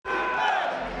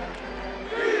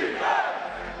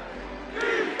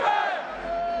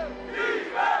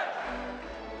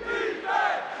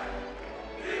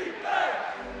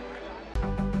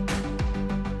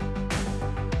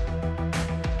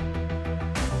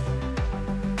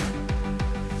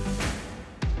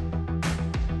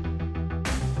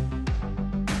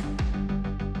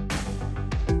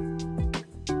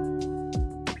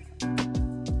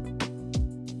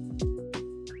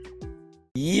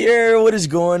Yeah, what is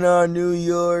going on, New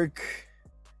York?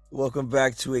 Welcome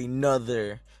back to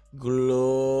another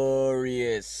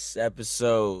glorious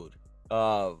episode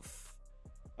of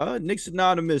Nick's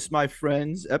Anonymous, my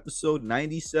friends, episode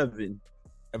 97.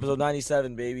 episode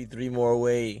 97, baby. 3 more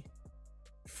away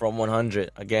from 100.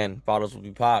 Again, bottles will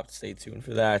be popped. Stay tuned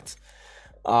for that.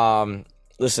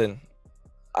 Listen,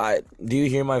 do you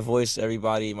hear my voice,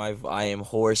 everybody? I am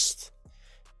hoarse,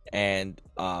 and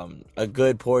a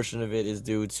good portion of it is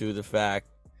due to the fact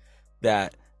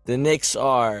that the Knicks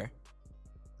are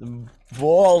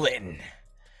balling.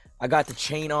 I got the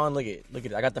chain on. Look at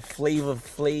it. I got the Flavor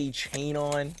Flav chain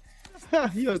on.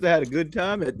 You must have had a good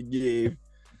time at the game.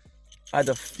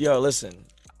 Listen.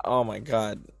 Oh my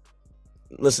God.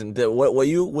 Listen, what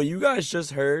you guys just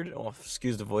heard. Oh,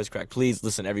 excuse the voice crack. Please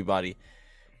listen, everybody.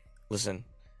 Listen.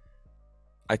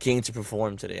 I came to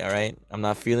perform today. All right. I'm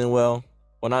not feeling well.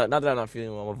 Well, not that I'm not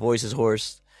feeling well. My voice is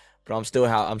hoarse, but I'm still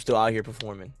out here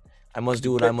performing. I must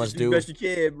do what I must do. Best you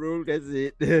can, bro. That's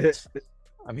it.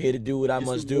 I'm here to do what I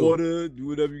must do. Water, do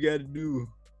whatever you gotta do.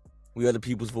 We are the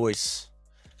people's voice.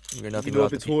 We are nothing Even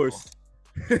about if it's the people.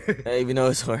 horse. Even though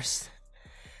it's horse.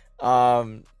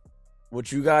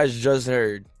 What you guys just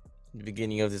heard at the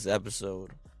beginning of this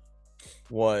episode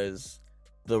was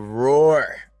the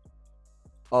roar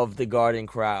of the Garden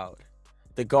crowd.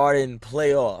 The Garden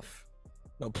playoff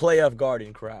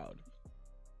Garden crowd.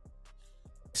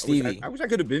 Stevie. I wish I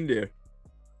could have been there.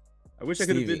 I wish I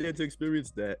could have been Stevie. there to experience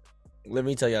that. Let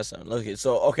me tell y'all something. Look,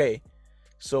 so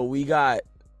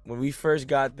when we first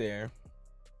got there,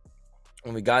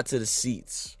 when we got to the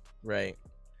seats, right?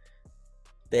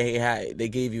 They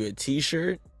gave you a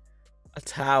t-shirt, a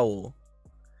towel,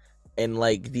 and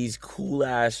like these cool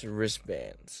ass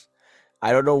wristbands.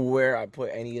 I don't know where I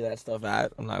put any of that stuff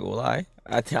at. I'm not gonna lie.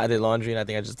 I did laundry and I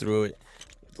think I just threw it.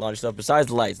 Laundry stuff. Besides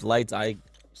the lights, I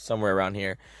somewhere around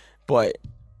here, but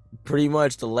pretty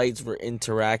much the lights were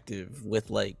interactive with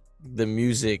like the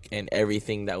music and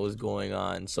everything that was going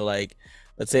on. So like,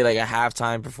 let's say like a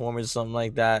halftime performance, something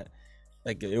like that.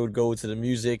 Like it would go to the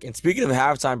music. And speaking of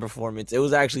halftime performance, it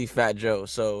was actually Fat Joe.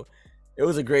 So it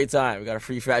was a great time. We got a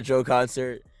free Fat Joe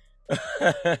concert.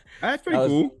 That's pretty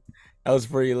cool. That was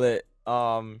pretty lit.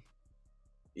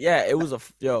 Yeah, it was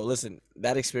listen,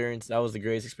 that was the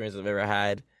greatest experience I've ever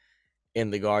had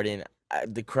in the Garden.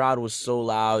 The crowd was so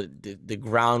loud. The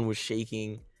ground was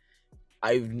shaking.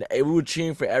 We were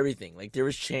cheering for everything. Like there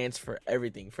was chants for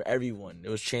everything, for everyone. There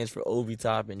was chants for Obi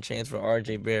Toppin, chants for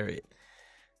RJ Barrett.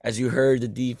 As you heard the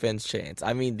defense chants.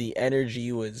 I mean, the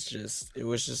energy was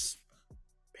just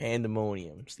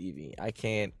pandemonium, Stevie. I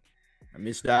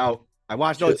missed out. I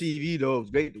watched on TV though. It was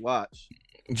great to watch.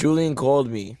 Julian called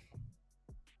me.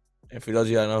 And for those of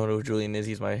you that don't know who Julian is,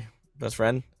 he's my best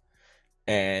friend.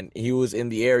 And he was in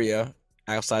the area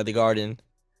outside the Garden.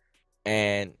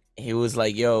 And he was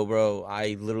like, yo, bro,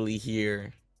 I literally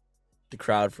hear the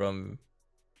crowd from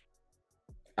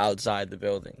outside the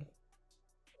building.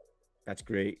 That's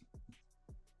great.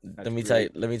 Let me tell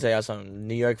you something.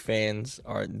 New York fans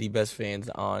are the best fans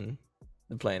on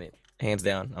the planet. Hands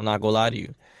down. I'm not gonna lie to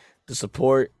you. The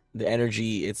support, the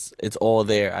energy, it's all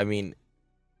there. I mean,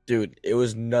 dude, it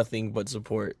was nothing but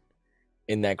support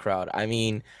in that crowd. I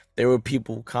mean, there were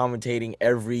people commentating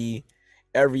every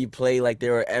play like they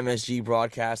were MSG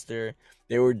broadcaster.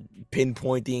 They were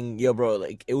pinpointing, yo, bro,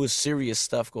 like it was serious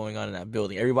stuff going on in that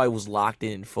building. Everybody was locked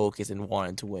in and focused and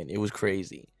wanted to win. It was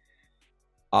crazy.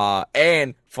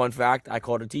 And fun fact, I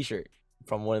caught a t-shirt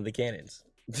from one of the Cannons.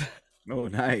 Oh,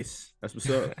 nice. That's what's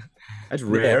up. That's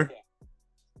rare. Yeah.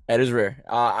 That is rare.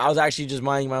 I was actually just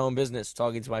minding my own business,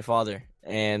 talking to my father,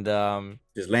 and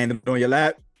just landed on your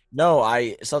lap. No,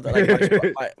 something like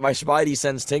my spidey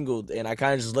sense tingled, and I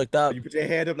kind of just looked up. You put your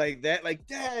hand up like that, like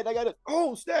Dad, I got a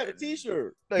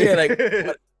t-shirt. Yeah, like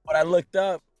when I looked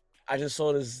up, I just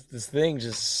saw this thing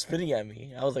just spitting at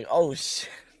me. I was like, oh shit,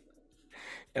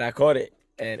 and I caught it.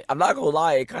 And I'm not gonna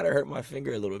lie, it kind of hurt my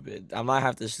finger a little bit. I might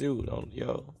have to sue.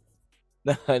 Yo,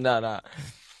 no.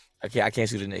 Okay, I can't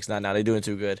sue the Knicks. Nah, they're doing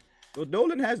too good. Well,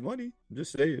 Nolan has money. I'm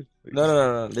just saying.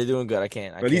 No. They're doing good. I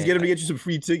can't. At least get him to get you some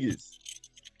free tickets.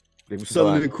 They were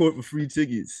selling in court for free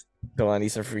tickets. Come on, I need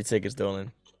some free tickets,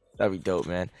 Dolan. That'd be dope,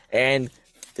 man. And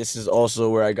this is also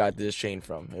where I got this chain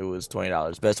from. It was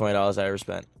 $20. Best $20 I ever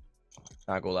spent.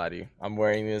 Not gonna lie to you. I'm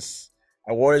wearing this.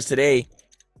 I wore this today.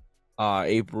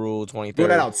 April 23rd. You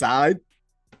that outside?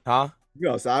 Huh?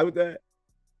 You outside with that?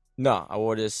 No, I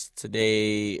wore this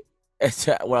today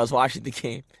when I was watching the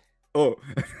game. Oh,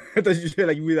 I thought you said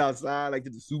like you went outside, like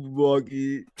to the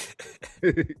supermarket.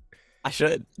 I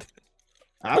should.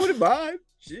 I wouldn't mind.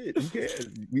 Shit, who cares?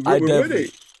 We're winning.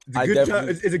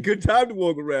 It's a good time to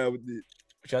walk around with it.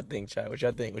 What y'all think, chat? What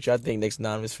y'all think? What y'all think, Nick's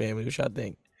anonymous family? What y'all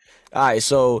think? All right,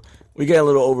 so we get a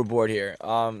little overboard here.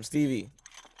 Stevie,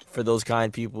 for those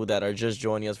kind people that are just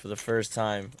joining us for the first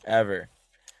time ever,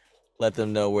 let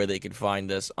them know where they can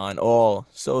find us on all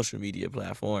social media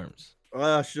platforms.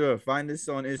 Sure. Find us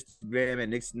on Instagram at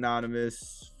Nick's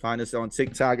Anonymous. Find us on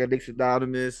TikTok at Nick's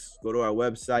Anonymous. Go to our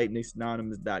website,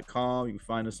 nicksanonymous.com. You can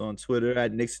find us on Twitter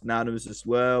at Nick's Anonymous as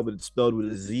well, but it's spelled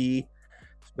with a Z.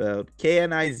 Spelled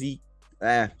K-N-I-Z.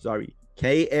 Sorry.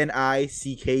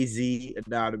 Knickz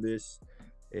Anonymous.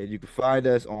 And you can find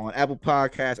us on Apple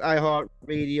Podcasts,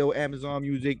 iHeartRadio, Amazon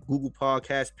Music, Google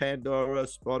Podcasts, Pandora,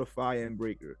 Spotify, and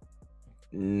Breaker.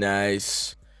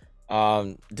 Nice.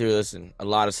 Dude, listen, a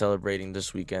lot of celebrating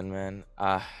this weekend, man.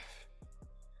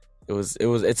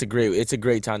 It's a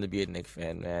great time to be a Knicks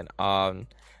fan, man.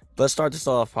 Let's start this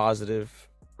off positive,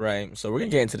 right? So we're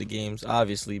gonna get into the games,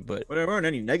 obviously, but there weren't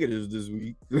any negatives this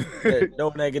week.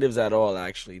 no negatives at all,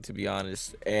 actually, to be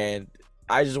honest. And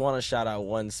I just want to shout out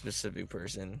one specific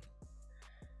person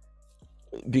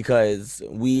because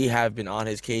we have been on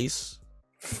his case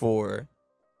for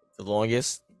the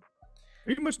longest.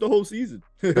 Pretty much the whole season.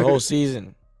 The whole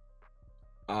season.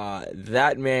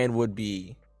 That man would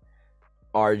be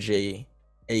RJ,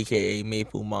 aka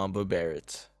Maple Mamba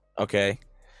Barrett. Okay.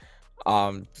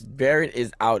 Barrett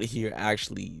is out here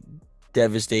actually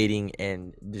devastating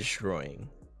and destroying.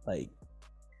 Like,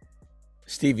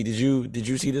 Stevie, did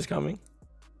you see this coming?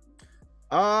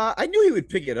 I knew he would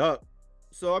pick it up,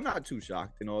 so I'm not too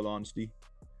shocked. In all honesty,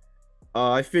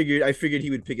 I figured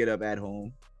he would pick it up at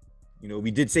home. You know,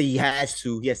 we did say he has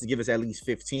to. He has to give us at least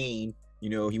 15. You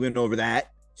know, he went over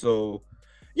that. So,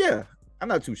 yeah, I'm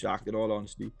not too shocked in all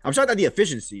honesty. I'm shocked at the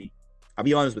efficiency. I'll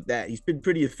be honest with that. He's been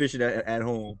pretty efficient at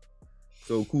home.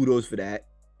 So, kudos for that.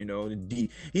 You know,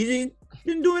 he's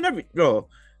been doing everything. Bro,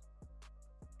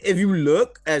 if you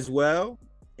look as well,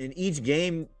 in each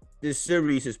game, this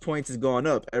series, his points has gone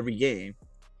up every game.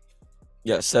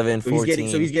 Yeah, 7, 14,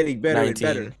 so he's getting better 19, and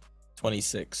better.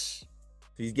 26.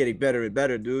 He's getting better and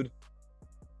better, dude.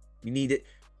 We need it.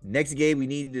 Next game, we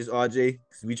need this, RJ,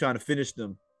 because we trying to finish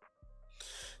them.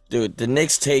 Dude, the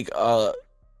Knicks take a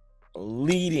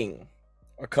leading,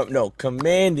 or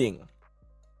commanding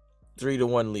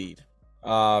 3-1 lead.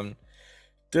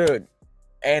 Dude,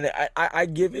 and I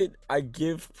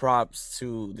give props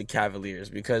to the Cavaliers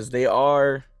because they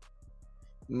are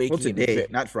making today,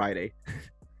 not Friday.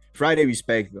 Friday we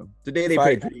spanked them. Today they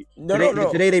played pretty.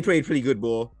 Today they played pretty good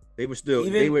ball. They were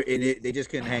they were in it. They just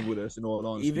couldn't hang with us in all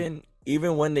honesty.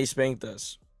 Even when they spanked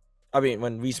us,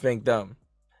 when we spanked them,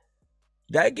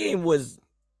 that game was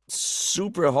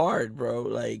super hard, bro.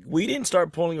 Like, we didn't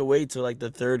start pulling away till like the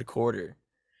third quarter.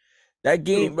 That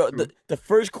game, bro, the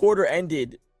first quarter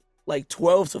ended like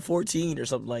 12-14 or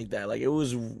something like that. Like, it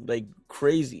was like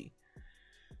crazy.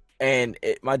 And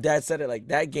my dad said it, like,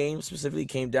 that game specifically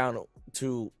came down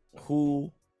to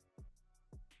who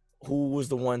was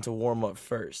the one to warm up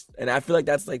first. And I feel like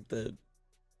that's like the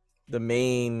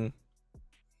main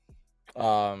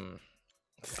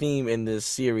theme in this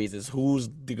series is who's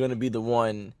gonna be the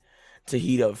one to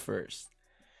heat up first.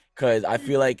 Cause I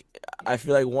feel like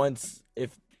once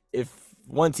if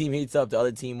one team heats up, the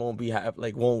other team won't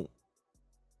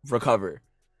recover.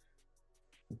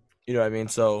 You know what I mean?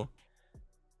 So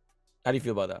how do you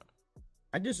feel about that?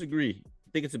 I disagree. I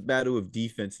think it's a battle of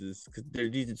defenses because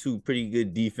these are two pretty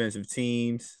good defensive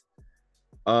teams.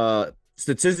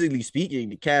 Statistically speaking,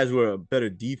 the Cavs were a better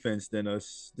defense than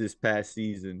us this past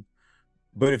season.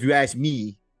 But if you ask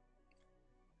me,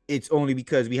 it's only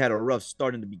because we had a rough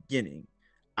start in the beginning.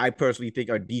 I personally think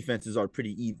our defenses are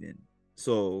pretty even.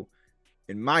 So,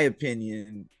 in my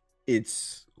opinion,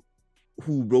 it's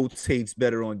who rotates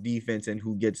better on defense and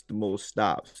who gets the most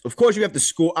stops. Of course, you have to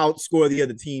outscore the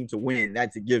other team to win.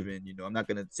 That's a given. You know, I'm not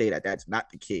going to say that that's not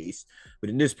the case.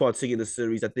 But in this particular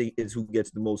series, I think it's who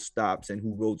gets the most stops and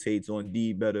who rotates on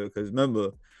D better. Because remember,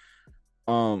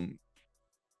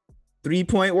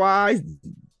 3-point wise, we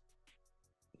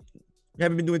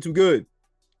haven't been doing too good.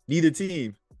 Neither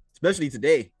team, especially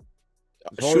today.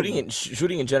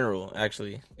 Shooting in general,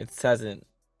 actually, it hasn't.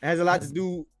 It has a lot to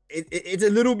do. It's a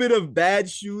little bit of bad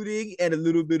shooting and a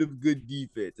little bit of good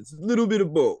defense. It's a little bit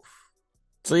of both.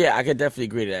 So yeah, I could definitely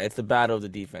agree to that. It's the battle of the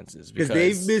defenses because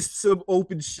they've missed some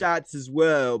open shots as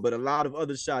well, but a lot of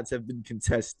other shots have been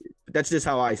contested. But that's just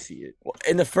how I see it.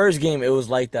 In the first game, it was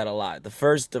like that a lot. Not the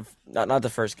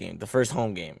first game, the first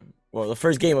home game. Well, the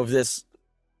first game of this,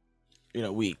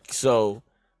 week. So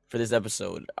for this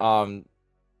episode,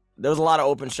 there was a lot of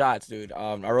open shots, dude.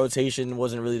 Our rotation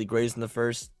wasn't really the greatest in the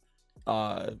first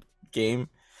game.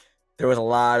 There was a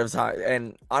lot of time,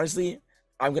 and honestly,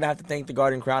 I'm gonna have to thank the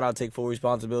Garden Crown. I'll take full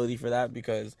responsibility for that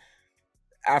because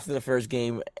after the first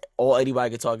game, all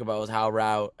anybody could talk about was how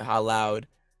loud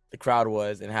the crowd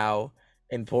was and how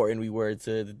important we were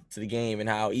to the game, and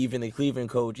how even the Cleveland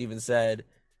coach even said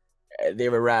they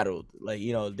were rattled. Like,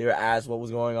 they were asked what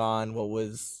was going on, what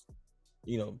was,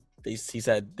 he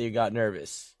said they got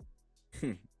nervous.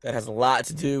 That has a lot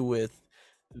to do with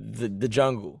the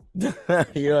jungle. You know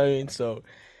what I mean? So,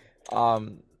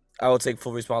 I will take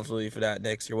full responsibility for that.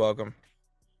 Next, you're welcome,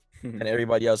 and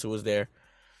everybody else who was there.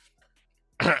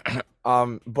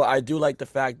 But I do like the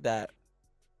fact that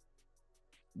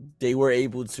they were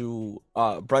able to.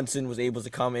 Brunson was able to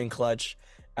come in clutch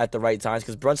at the right times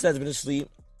because Brunson has been asleep,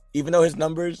 even though his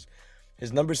numbers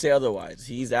say otherwise.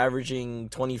 He's averaging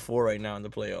 24 right now in the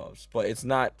playoffs, but it's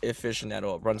not efficient at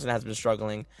all. Brunson has been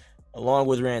struggling, along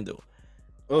with Randall.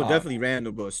 Oh, definitely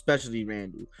Randall, bro. Especially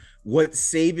Randall. What's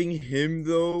saving him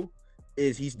though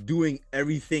is he's doing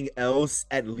everything else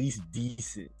at least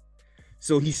decent.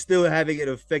 So he's still having an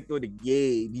effect on the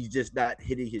game. He's just not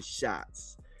hitting his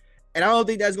shots. And I don't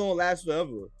think that's gonna last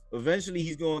forever. Eventually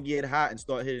he's gonna get hot and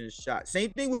start hitting his shots.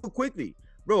 Same thing with Quickly.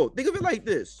 Bro, think of it like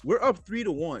this. We're up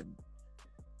 3-1.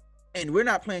 And we're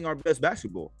not playing our best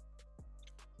basketball.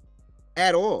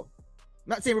 At all. I'm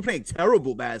not saying we're playing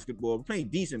terrible basketball. We're playing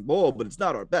decent ball, but it's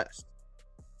not our best.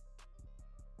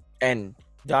 And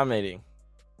dominating.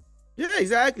 Yeah,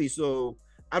 exactly. So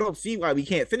I don't see why we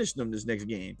can't finish them this next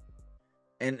game.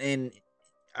 And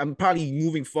I'm probably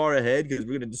moving far ahead because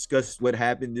we're gonna discuss what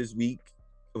happened this week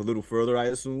a little further, I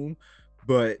assume.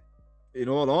 But in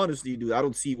all honesty, dude, I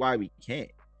don't see why we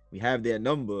can't. We have their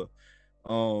number.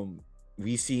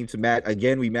 We seem to match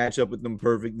again. We match up with them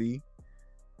perfectly.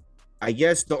 I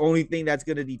guess the only thing that's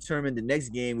gonna determine the next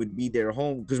game would be their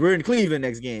home because we're in Cleveland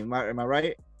next game. Am I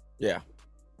right? Yeah.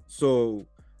 So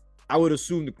I would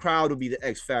assume the crowd will be the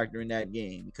X factor in that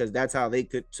game because that's how they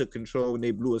took control when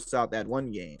they blew us out that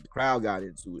one game. The crowd got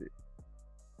into it.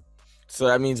 So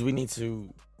that means we need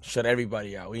to shut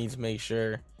everybody out. We need to make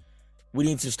sure. We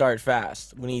need to start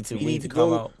fast. We need to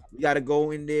come out. We got to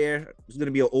go in there. It's going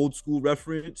to be an old school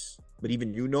reference, but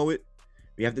even you know it.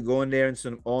 We have to go in there in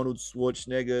some Arnold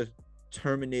Schwarzenegger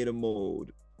Terminator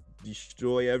mode.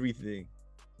 Destroy everything.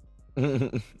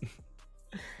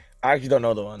 I actually don't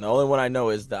know the one. The only one I know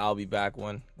is the "I'll be back"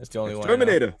 one. That's the only one.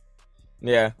 Terminator.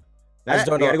 Yeah. I just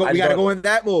don't know. We gotta go in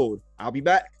that mode. I'll be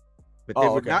back. But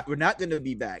then we're not gonna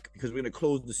be back because we're gonna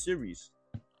close the series.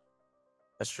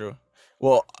 That's true.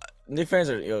 Well, Knicks fans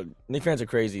are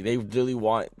crazy. They really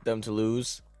want them to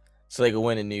lose so they can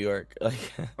win in New York.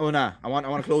 Like, oh nah, I want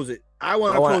to close it. I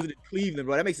want to close it in Cleveland,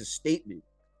 bro. That makes a statement.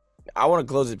 I want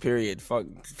to close it. Period.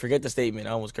 Forget the statement. I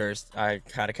almost cursed. I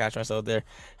had to catch myself there.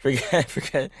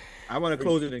 Forget. I want to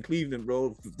close it in Cleveland,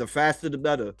 bro. The faster, the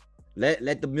better.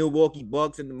 Let the Milwaukee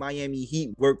Bucks and the Miami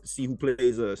Heat work to see who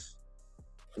plays us.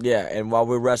 Yeah, and while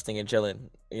we're resting and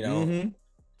chilling, and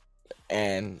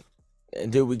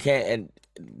dude, we can't. And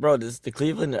bro, the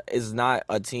Cleveland is not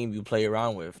a team you play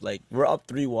around with. Like, we're up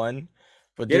 3-1,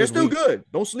 but they're still good.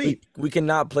 Don't sleep. We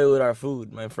cannot play with our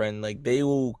food, my friend. Like, they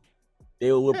will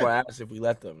whip our ass if we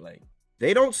let them. Like,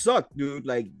 they don't suck, dude.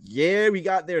 Like, yeah, we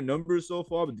got their numbers so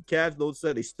far, but the Cavs don't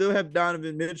suck. They still have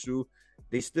Donovan Mitchell.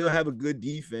 They still have a good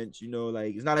defense.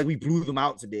 Like, it's not like we blew them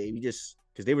out today. We just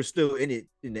because they were still in it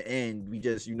in the end. We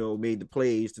just made the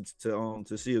plays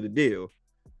to seal the deal.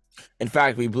 In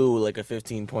fact, we blew like a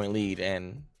 15-point lead,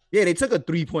 and yeah, they took a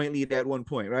 3-point lead at one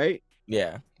point, right?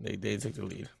 Yeah, they took the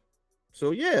lead.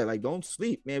 So yeah, like, don't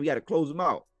sleep, man. We got to close them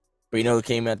out. But who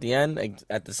came at the end, like,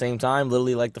 at the same time,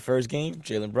 literally like the first game?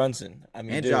 Jalen Brunson. I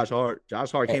mean, and Josh Hart.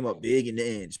 Josh Hart came up big in the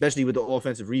end, especially with the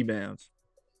offensive rebounds.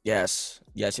 Yes.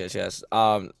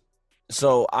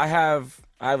 So I have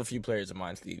a few players in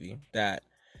mind, Stevie, that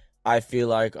I feel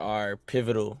like are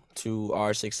pivotal to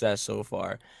our success so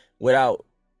far without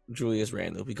Julius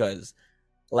Randle, because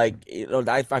I feel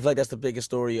like that's the biggest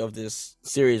story of this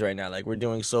series right now. Like, we're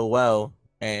doing so well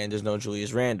and there's no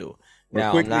Julius Randle.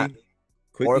 Now,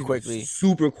 quickly.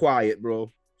 Super quiet,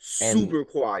 bro. Super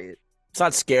quiet. It's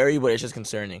not scary, but it's just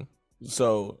concerning.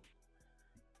 So,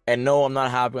 and no, I'm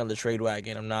not hopping on the trade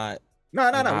wagon. I'm not. No.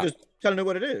 I'm just telling you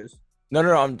what it is. No.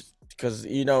 I'm because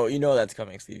you know that's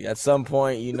coming, Stevie. At some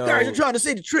point, you guys are trying to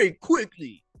say the trade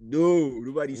quickly. No,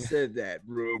 nobody said that,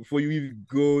 bro. Before you even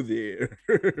go there.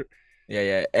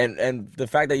 Yeah. And the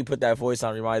fact that you put that voice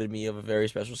on reminded me of a very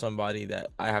special somebody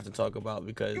that I have to talk about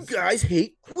because you guys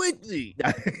hate quickly.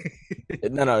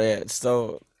 No, yeah.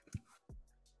 So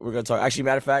we're gonna talk. Actually,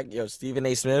 matter of fact, Stephen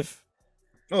A. Smith.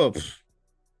 Oh,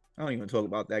 I don't even talk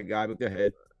about that guy. But go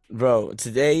ahead, bro.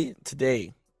 Today,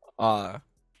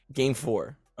 Game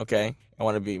 4. Okay, I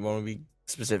want to be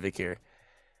specific here.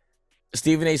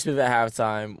 Stephen A. Smith at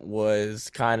halftime was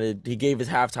he gave his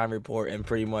halftime report, and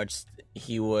pretty much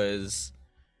he was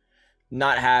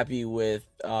not happy with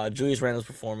Julius Randle's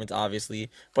performance, obviously,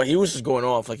 but he was just going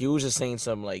off. Like, he was just saying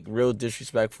some like real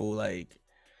disrespectful like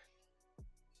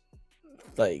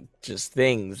just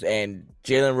things. And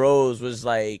Jalen Rose was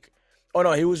like, oh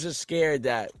no, he was just scared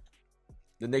that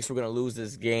the Knicks were gonna lose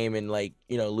this game and like,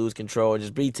 lose control and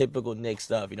just be typical Knicks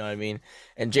stuff. You know what I mean?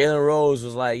 And Jalen Rose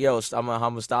was like, yo, I'm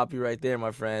gonna stop you right there,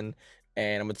 my friend,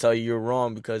 and I'm gonna tell you you're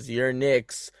wrong because your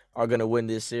Knicks are gonna win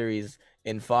this series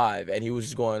in 5. And he was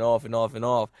just going off and off and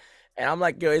off. And I'm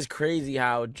like, yo, it's crazy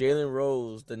how Jalen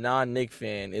Rose, the non-Knick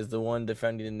fan, is the one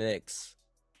defending the Knicks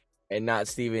and not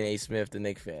Stephen A. Smith, the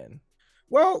Knick fan.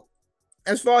 Well,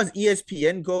 as far as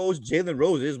ESPN goes, Jalen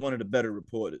Rose is one of the better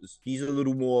reporters. He's a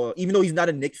little more, even though he's not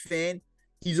a Knicks fan,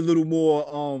 he's a little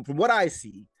more. From what I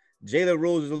see, Jalen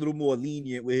Rose is a little more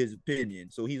lenient with his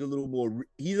opinion. So he's a little more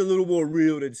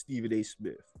real than Stephen A.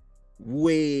 Smith.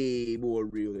 Way more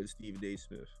real than Stephen A.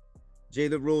 Smith.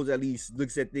 Jalen Rose at least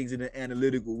looks at things in an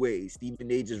analytical way.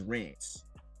 Stephen A. just rants.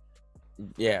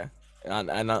 Yeah,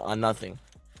 on nothing,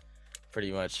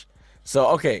 pretty much. So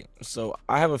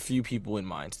I have a few people in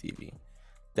mind, Stevie,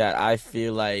 that I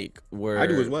feel like were I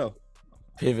do as well.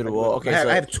 Pivotal. Okay,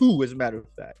 I have 2 as a matter of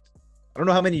fact. I don't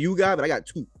know how many you got, but I got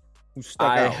 2 who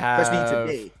stuck out, especially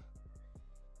today.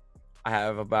 I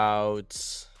have about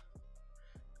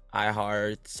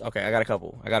iHeart. Okay, I got a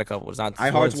couple. It's not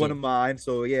iHeart's one of mine,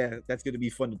 so yeah, that's gonna be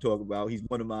fun to talk about. He's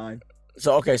one of mine.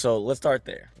 So let's start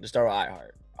there. Let's start with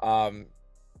iHeart.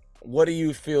 What do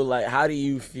you feel like? How do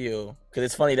you feel? Because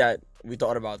it's funny that we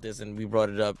thought about this and we brought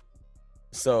it up.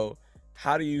 So,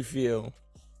 how do you feel,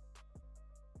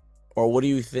 or what do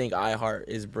you think iHeart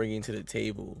is bringing to the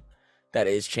table that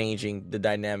is changing the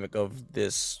dynamic of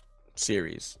this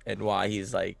series, and why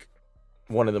he's like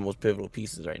one of the most pivotal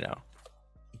pieces right now?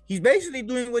 He's basically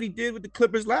doing what he did with the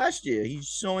Clippers last year. He's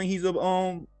showing he's a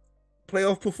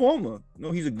playoff performer.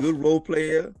 He's a good role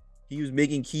player. He was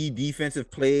making key defensive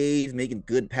plays, making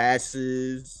good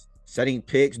passes, setting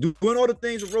picks, doing all the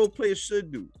things a role player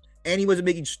should do. And he wasn't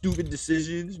making stupid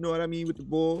decisions, you know what I mean, with the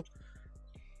ball.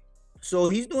 So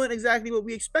he's doing exactly what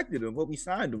we expected him, what we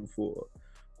signed him for.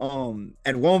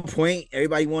 At one point,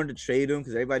 everybody wanted to trade him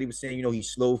because everybody was saying, he's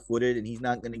slow-footed and he's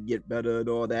not going to get better and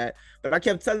all that. But I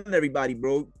kept telling everybody,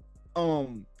 bro,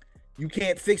 you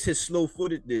can't fix his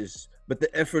slow-footedness, but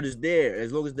the effort is there.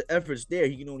 As long as the effort's there,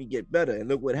 he can only get better. And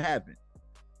look what happened.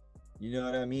 You know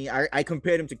what I mean? I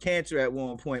compared him to Cancer at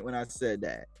one point when I said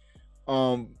that.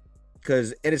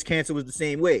 Because Ennis Cancer was the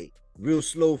same way. Real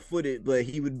slow-footed, but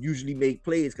he would usually make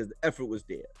plays because the effort was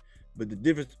there. But the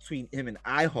difference between him and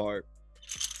iHeart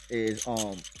is,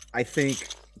 I think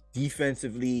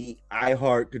defensively,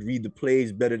 iHeart could read the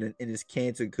plays better than Ennis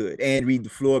Cancer could, and read the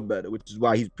floor better, which is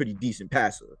why he's a pretty decent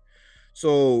passer.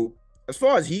 So as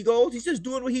far as he goes, he's just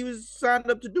doing what he was signed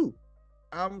up to do.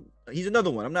 He's another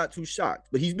one. I'm not too shocked,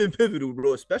 but he's been pivotal,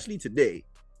 bro, especially today.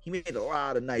 He made a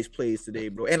lot of nice plays today,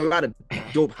 bro, and a lot of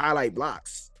dope highlight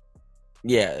blocks.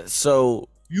 Yeah, so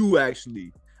you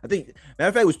actually, I think, matter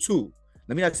of fact, it was 2.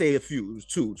 Let me not say a few. It was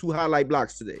 2 highlight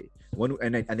blocks today. One,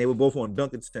 and they were both on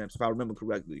dunk attempts, if I remember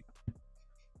correctly.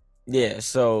 Yeah,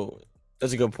 so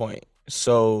that's a good point.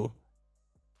 So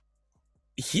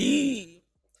he's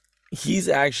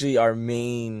actually our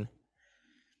main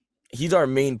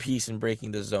piece in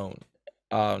breaking the zone.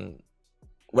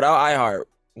 Without iHeart,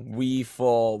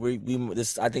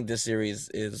 I think this series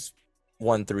is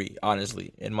 1-3,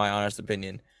 honestly, in my honest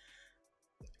opinion.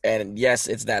 And yes,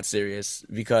 it's that serious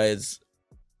because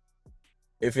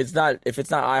if it's not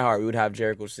iHeart, we would have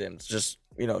Jericho Sims. Just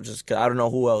 'cause I don't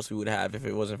know who else we would have if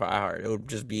it wasn't for iHeart. It would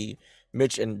just be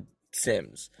Mitch and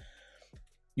Sims.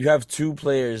 You have 2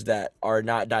 players that are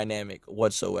not dynamic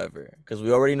whatsoever because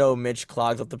we already know Mitch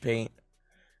clogs up the paint,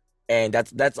 and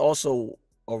that's also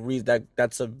a reason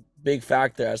that's a big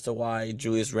factor as to why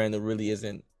Julius Randle really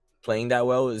isn't playing that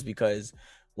well, is because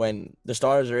when the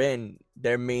stars are in,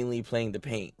 they're mainly playing the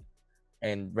paint.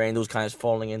 And Randall's kind of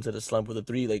falling into the slump with the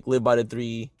 3, like live by the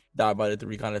 3, die by the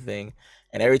 3 kind of thing.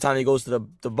 And every time he goes to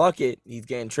the bucket, he's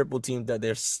getting triple teamed that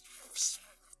they're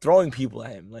throwing people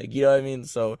at him. Like, you know what I mean?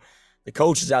 So the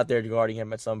coach is out there guarding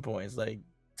him at some point. It's like,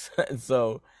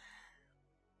 so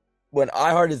when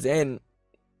iHeart is in,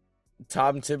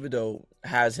 Tom Thibodeau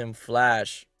has him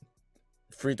flash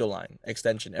free throw line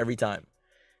extension every time.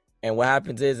 And what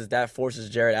happens is that forces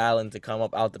Jared Allen to come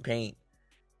up out the paint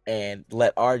and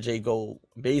let RJ go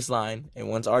baseline. And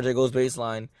once RJ goes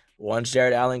baseline, once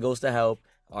Jared Allen goes to help,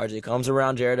 RJ comes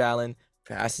around Jared Allen,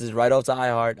 passes it right off to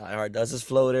iHeart. iHeart does his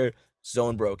floater,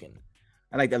 zone broken.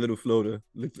 I like that little floater.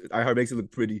 I heard makes it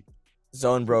look pretty.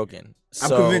 Zone broken. I'm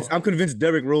convinced. So I'm convinced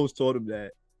Derrick Rose taught him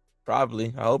that.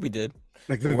 probably, I hope he did.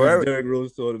 Like convinced Wherever Derrick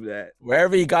Rose taught him that.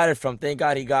 wherever he got it from, thank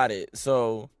God he got it.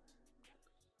 So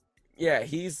yeah,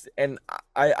 he's and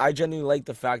I genuinely like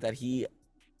the fact that he.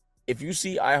 If you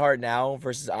see iHeart now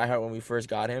versus iHeart when we first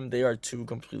got him, they are two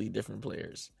completely different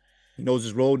players. He knows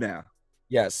his role now.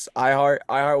 Yes,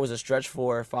 iHeart was a stretch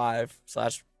 4 or 5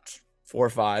 /4 or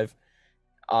 5.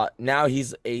 Now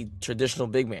he's a traditional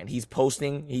big man. He's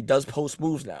posting. He does post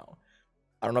moves now.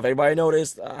 I don't know if anybody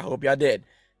noticed. I hope y'all did.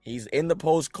 He's in the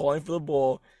post, calling for the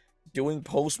ball, doing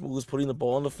post moves, putting the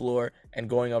ball on the floor, and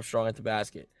going up strong at the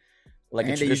basket. Like a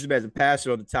And they use tradition, him as a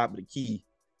passer on the top of the key,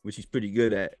 which he's pretty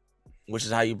good at. which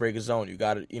is how you break a zone. You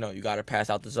got to pass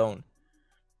out the zone.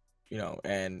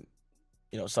 And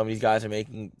some of these guys are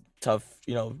making tough,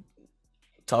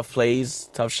 tough plays,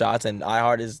 tough shots, and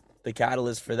iHeart is the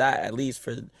catalyst for that, at least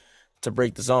to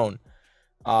break the zone.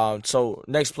 So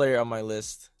next player on my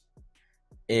list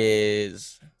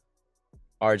is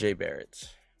RJ Barrett.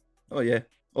 Oh yeah,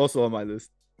 also on my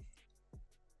list.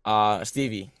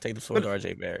 Stevie, take the floor with But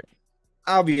RJ Barrett.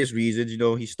 obvious reasons,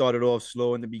 he started off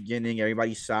slow in the beginning.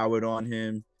 Everybody soured on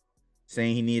him,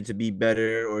 saying he needed to be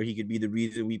better or he could be the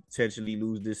reason we potentially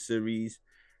lose this series.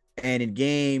 And in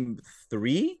game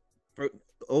 3, for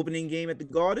the opening game at the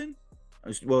Garden,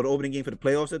 well, the opening game for the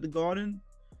playoffs at the Garden,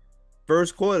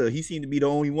 first quarter, he seemed to be the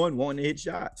only one wanting to hit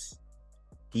shots.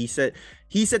 He set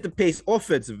the pace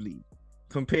offensively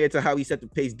compared to how he set the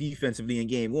pace defensively in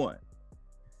game 1.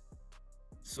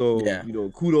 So, Yeah,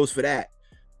 kudos for that.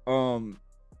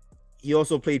 He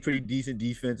also played pretty decent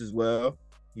defense as well.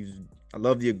 I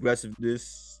love the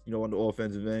aggressiveness, on the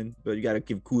offensive end, but you got to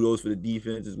give kudos for the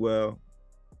defense as well.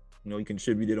 He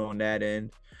contributed on that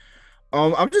end.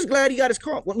 I'm just glad he got his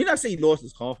confidence. Well, not saying he lost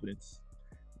his confidence.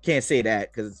 Can't say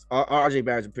that because RJ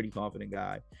Barrett's a pretty confident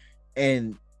guy.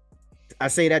 And I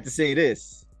say that to say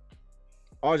this.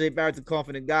 RJ Barrett's a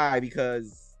confident guy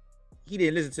because he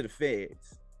didn't listen to the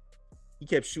feds. He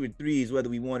kept shooting threes whether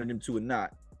we wanted him to or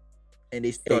not. And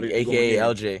they started going aka in.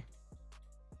 LJ.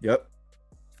 Yep.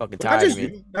 Fucking But tired of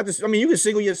me. you can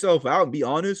single yourself out and be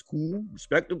honest, cool,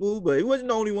 respectable, but he wasn't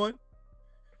the only one.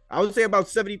 I would say about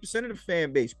 70% of the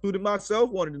fan base, including myself,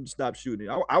 wanted him to stop shooting.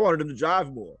 I wanted him to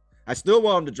drive more. I still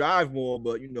want him to drive more,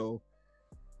 but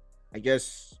I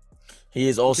guess He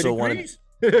is also one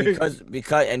of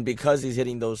because he's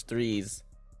hitting those threes.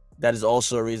 That is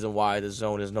also a reason why the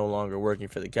zone is no longer working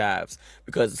for the Cavs.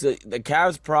 Because the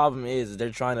Cavs' problem is they're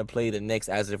trying to play the Knicks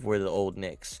as if we're the old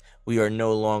Knicks. We are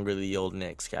no longer the old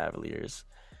Knicks Cavaliers.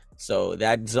 So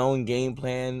that zone game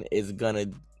plan is gonna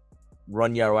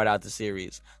run y'all right out the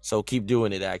series. So keep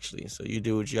doing it. Actually, so you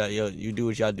do what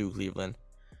y'all do, Cleveland.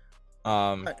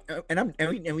 And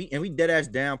we dead ass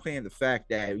down playing the fact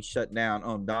that we shut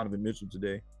down Donovan Mitchell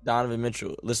today. Donovan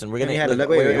Mitchell. Listen, we're And gonna he had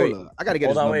wait. hold up. I gotta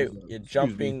get Hold his on, wait. numbers up. You're Excuse me.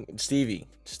 jumping, Stevie.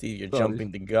 Steve, you're Sorry.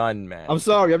 jumping the gun, man. I'm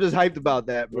sorry. I'm just hyped about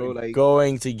that, bro. We're Like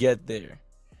going to get there.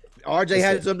 RJ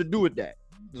had something to do with that.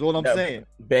 That's all I'm Yeah, saying.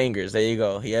 Bangers. There you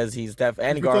go. He's def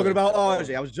and We're talking Garland. about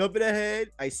RJ. I was jumping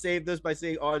ahead. I saved us by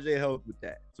saying RJ helped with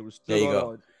that. So we're still There you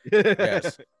on go. RJ.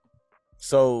 Yes.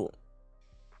 So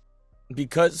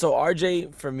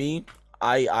RJ for me,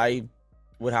 I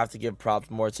would have to give props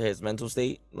more to his mental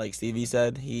state. Like Stevie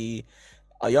said, a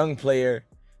young player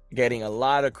getting a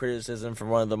lot of criticism from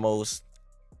one of the most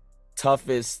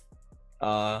toughest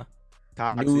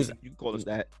Toxic. news You can call us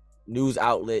that. news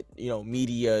outlet,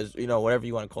 media, whatever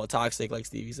you want to call it, toxic, like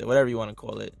Stevie said, whatever you want to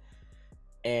call it.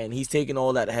 And he's taking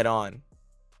all that head on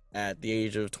at the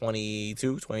age of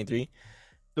 22, 23.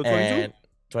 Still 22? And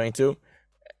 22.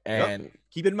 And Yep.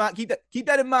 Keep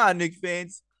that in mind, Knicks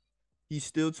fans. He's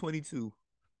still 22.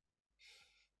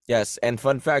 yes, and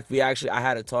fun fact, I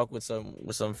had a talk with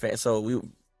some fans. So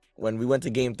when we went to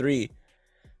game 3,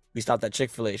 we stopped at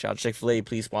Chick-fil-A. Shout out Chick-fil-A,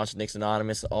 please sponsor Knicks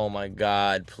Anonymous. Oh my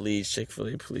God, please,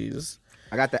 Chick-fil-A, please.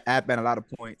 I got the app and a lot of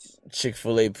points.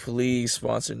 Chick-fil-A, please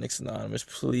sponsor Knicks Anonymous,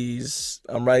 please.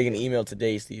 I'm writing an email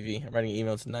today, Stevie. I'm writing an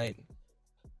email tonight.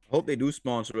 Hope they do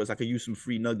sponsor us. I could use some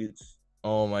free nuggets.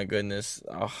 Oh my goodness.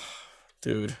 Oh,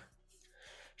 dude.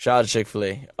 Shout out to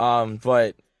Chick-fil-A.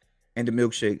 But And the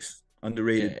milkshakes.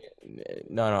 Underrated.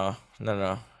 no.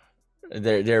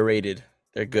 They're rated.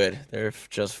 They're good. They're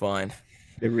just fine.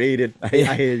 They're rated. I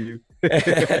hear you.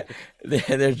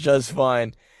 They're just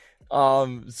fine.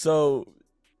 So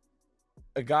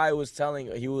a guy was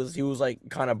telling he was like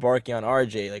kind of barking on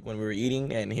RJ like when we were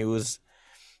eating, and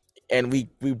we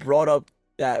brought up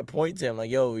that point to him like,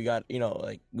 yo, we got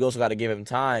like we also got to give him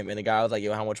time, and the guy was like,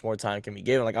 yo, how much more time can we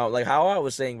give him? Like how I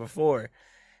was saying before,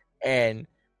 and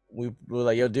we were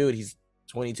like, yo, dude, he's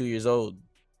 22 years old.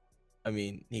 I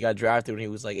mean, he got drafted when he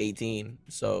was like 18.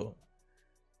 So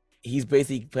he's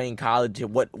basically playing college.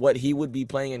 What he would be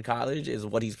playing in college is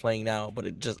what he's playing now, but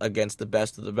it just against the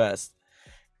best of the best.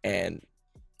 And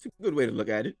It's a good way to look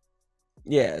at it.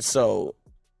 yeah, so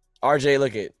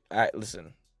RJ,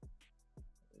 listen.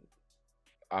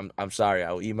 I'm sorry.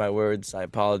 I will eat my words. I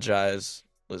apologize.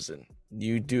 Listen,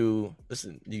 you do.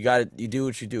 Listen, you got it. You do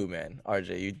what you do, man.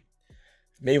 RJ, you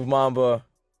Mave Mamba,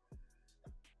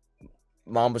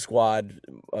 Mamba Squad,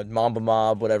 Mamba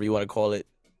Mob, whatever you want to call it.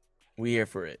 We here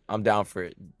for it. I'm down for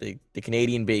it. The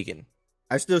Canadian bacon.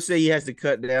 I still say he has to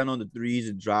cut down on the threes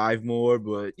and drive more,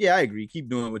 but yeah, I agree. Keep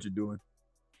doing what you're doing.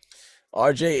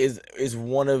 RJ is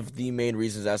one of the main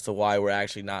reasons as to why we're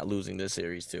actually not losing this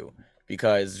series too.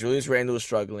 Because Julius Randle is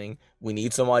struggling. We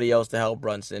need somebody else to help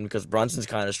Brunson because Brunson's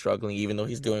kind of struggling, even though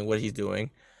he's doing what he's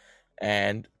doing.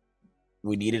 And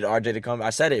we needed RJ to come. I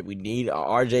said it. We need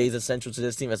RJ is essential to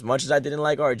this team. As much as I didn't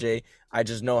like RJ, I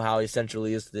just know how essential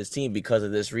he is to this team because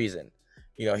of this reason.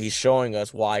 He's showing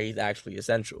us why he's actually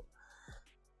essential.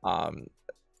 And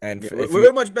we're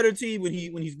a much better team when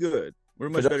he's good. We're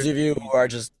much for better. Those of you who are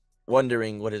just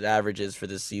wondering what his average is for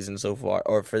this season so far,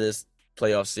 or for this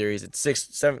playoff series, it's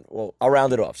 7. Well, I'll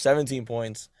round it off: 17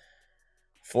 points,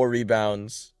 4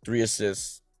 rebounds, 3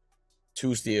 assists,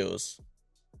 2 steals,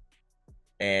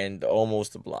 and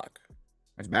almost a block.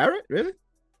 That's Barrett, really?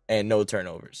 And no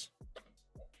turnovers.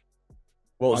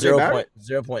 Well, RJ Barrett?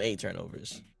 0.8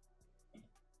 turnovers.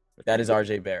 That is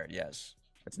RJ Barrett. Yes,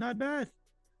 that's not bad.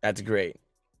 That's great.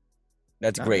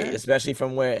 That's not great, bad. especially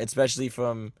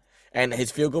from, and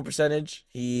his field goal percentage,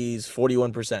 he's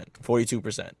 41%,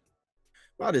 42%.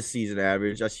 About his season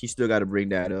average, he still got to bring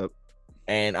that up.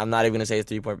 And I'm not even gonna say his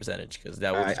 3-point percentage because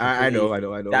that will I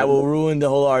know. That will ruin the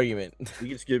whole argument. We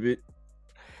can skip it.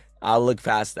 I'll look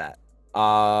past that.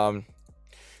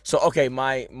 So okay,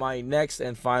 my next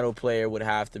and final player would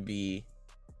have to be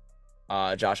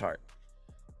Josh Hart.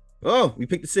 Oh, we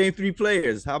picked the same 3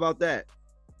 players. How about that?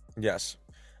 Yes.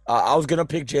 I was gonna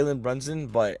pick Jalen Brunson,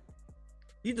 but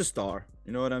he's a star.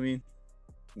 You know what I mean?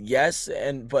 Yes,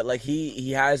 but like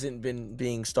he hasn't been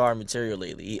being star material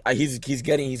lately. He's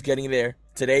getting there.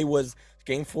 Today was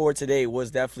game 4. Today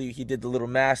was definitely, he did the little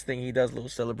mask thing. He does a little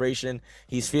celebration.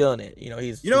 He's feeling it. You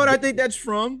know what I think that's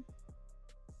from?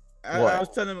 I was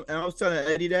telling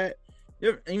Eddie that.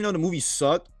 You know the movie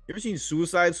Suck. You ever seen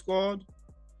Suicide Squad?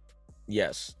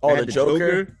 Yes. Oh, the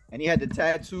Joker. And he had the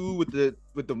tattoo with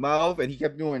the mouth, and he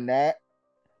kept doing that.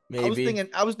 Maybe.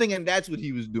 I was thinking that's what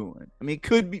he was doing. I mean, it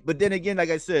could be, but then again, like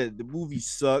I said, the movie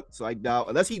sucked, so I doubt,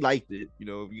 unless he liked it.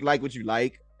 You like what you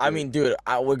like. I mean, dude,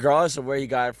 regardless of where he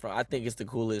got it from, I think it's the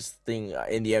coolest thing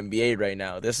in the NBA right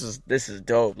now. This is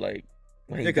dope. Like,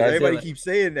 because everybody keeps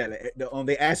saying that.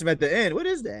 They asked him at the end, "What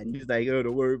is that?" And he's like, "Oh,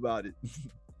 don't worry about it."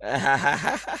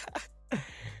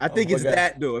 I think it's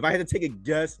that though. If I had to take a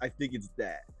guess, I think it's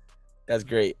that. That's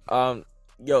great.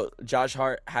 Josh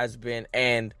Hart has been,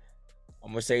 and I'm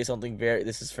gonna say something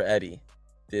this is for Eddie.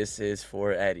 This is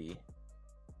for Eddie.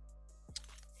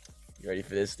 You ready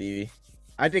for this, Stevie?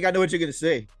 I think I know what you're gonna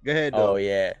say. Go ahead, though. Oh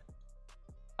yeah.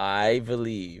 I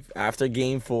believe after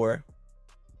game 4,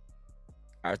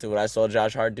 after what I saw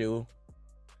Josh Hart do,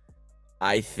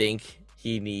 I think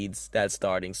he needs that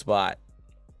starting spot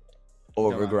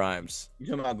over Grimes. You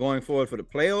talking about going forward for the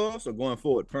playoffs or going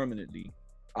forward permanently?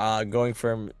 Going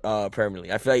for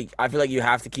permanently. I feel like you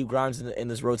have to keep Grimes in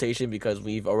this rotation because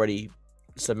we've already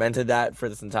cemented that for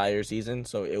this entire season.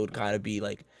 So it would kind of be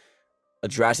like a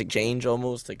drastic change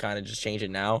almost to kind of just change it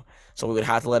now. So we would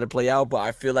have to let it play out. But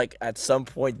I feel like at some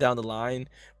point down the line,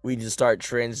 we need to start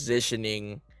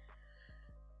transitioning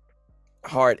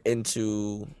Hart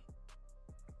into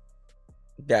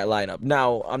that lineup.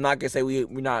 Now, I'm not gonna say we're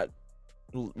not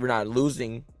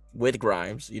losing with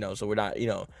Grimes, so we're not,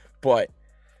 but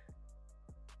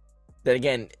then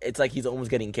again, it's like he's almost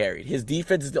getting carried. His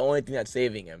defense is the only thing that's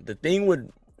saving him. The thing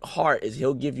with Hart is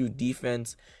he'll give you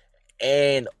defense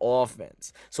and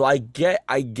offense. So I get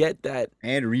that.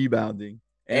 And rebounding.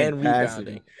 And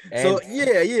rebounding. So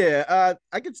yeah.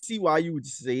 I could see why you would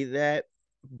say that,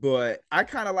 but I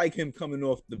kind of like him coming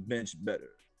off the bench better.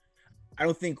 I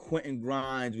don't think Quentin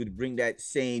Grimes would bring that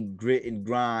same grit and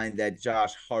grind that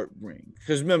Josh Hart brings.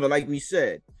 Because remember, like we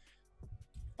said,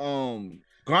 Grimes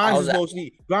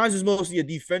is mostly a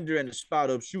defender and a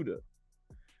spot-up shooter.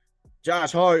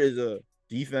 Josh Hart is a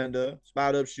defender,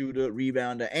 spot-up shooter,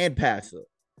 rebounder, and passer.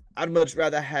 I'd much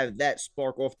rather have that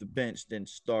spark off the bench than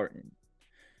starting.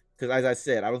 Because as I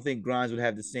said, I don't think Grimes would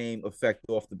have the same effect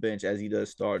off the bench as he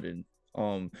does starting.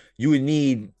 You would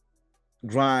need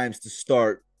Grimes to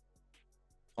start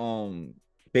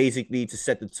basically to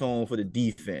set the tone for the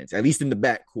defense, at least in the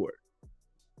backcourt.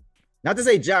 Not to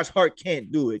say Josh Hart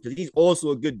can't do it, because he's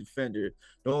also a good defender.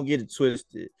 Don't get it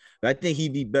twisted. But I think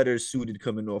he'd be better suited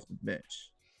coming off the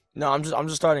bench. No, I'm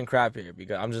just starting crap here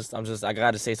because I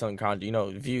gotta say something counter.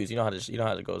 Views. You know how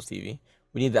it goes, TV.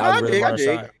 We need the No, I algorithm dig, on I our dig,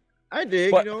 side. I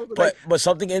dig. But But like but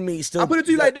something in me I'll still. put it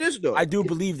to you like this I though. do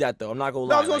believe that though. I'm not gonna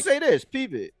No, I lie. was gonna Like say this.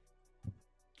 Peep it.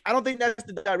 I don't think that's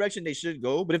the direction they should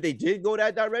go. But if they did go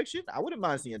that direction, I wouldn't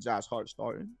mind seeing Josh Hart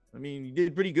starting. I mean, he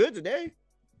did pretty good today.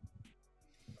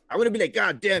 I wouldn't be like,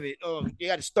 God damn it. Oh, you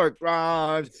got to start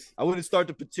Grimes. I wouldn't start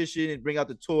the petition and bring out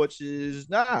the torches.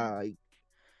 Nah,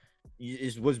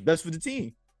 it's what's best for the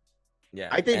team. yeah,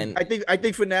 I think, and I think, I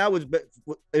think for now is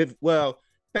if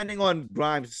depending on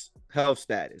Grimes' health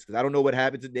status, because I don't know what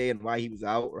happened today and why he was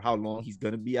out or how long he's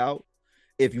gonna be out.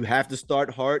 If you have to start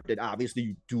Hart, then obviously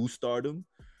you do start him.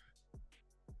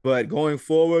 But going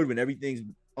forward, when everything's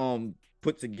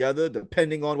put together,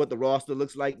 depending on what the roster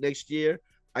looks like next year,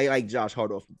 I like Josh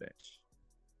Hart off the bench.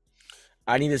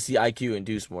 I need to see IQ and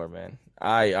Deuce more, man.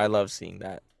 I love seeing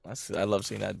that. I love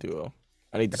seeing that duo.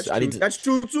 That's I need true. to. That's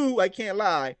true too. I can't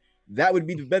lie. That would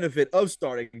be the benefit of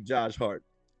starting Josh Hart.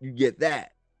 You get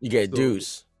that. You get So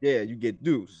Deuce yeah, you get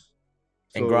Deuce.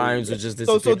 and So Grimes would just so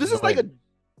disappear this from is the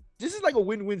like hood. a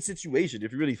win-win situation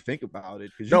if you really think about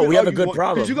it. Because No, we have a good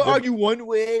problem. Because you can argue one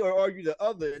way or argue the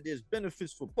other, and there's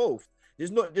benefits for both.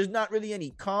 There's not really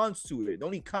any cons to it. The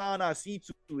only con I see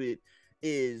to it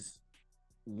is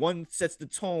one sets the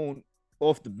tone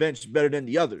off the bench better than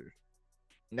the other,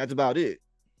 and that's about it.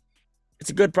 It's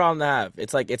a good problem to have.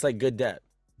 It's like good debt.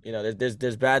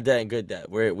 There's bad debt and good debt.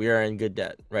 We are in good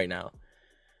debt right now.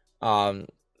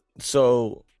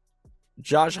 So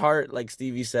Josh Hart, like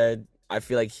Stevie said, I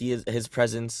feel like his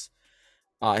presence,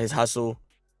 his hustle,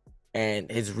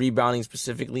 and his rebounding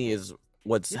specifically is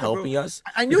what's Yeah, helping bro. us.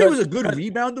 I knew he was a good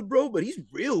rebounder, bro, but he's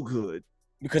real good.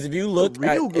 Because if you He's a look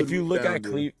at real good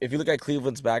if you look at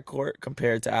Cleveland's backcourt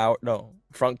compared to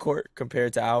front court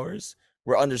compared to ours,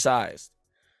 we're undersized.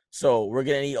 So we're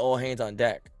gonna need all hands on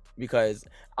deck. Because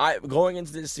going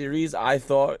into this series, I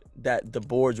thought that the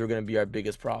boards were gonna be our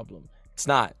biggest problem. It's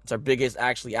not. It's our biggest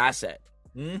actually asset.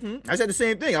 I said the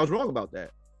same thing. I was wrong about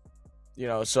that.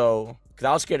 So because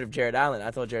I was scared of Jared Allen. I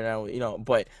thought Jared Allen,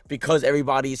 but because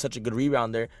everybody is such a good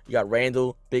rebounder, you got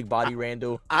Randall, big body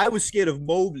Randall. I was scared of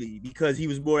Mobley because he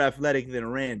was more athletic than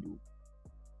Randall.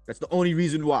 That's the only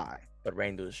reason why. But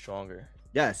Randall is stronger.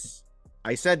 Yes,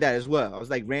 I said that as well. I was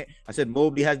like, I said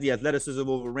Mobley has the athleticism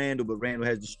over Randall, but Randall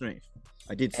has the strength.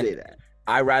 I did say that.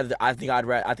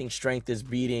 I think strength is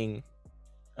beating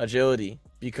agility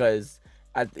because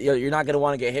you're not gonna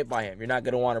want to get hit by him. You're not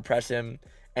gonna want to press him.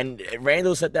 And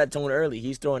Randall set that tone early.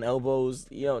 He's throwing elbows.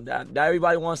 Not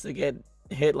everybody wants to get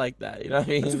hit like that. You know what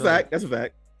I mean? That's a fact. That's a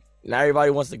fact. Not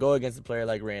everybody wants to go against a player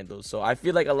like Randall. So I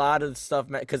feel like a lot of the stuff,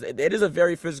 because it is a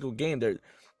very physical game.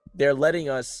 They're letting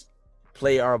us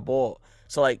play our ball.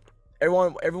 So like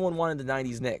everyone wanted the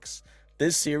 '90s Knicks.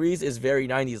 This series is very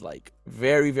 '90s like,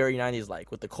 very very '90s like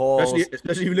with the calls,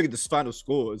 Especially if you look at the final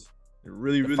scores. They're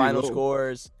really final low.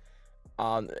 scores.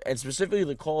 And specifically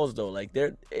the calls though, like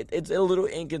it's a little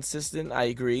inconsistent. I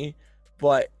agree,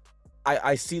 but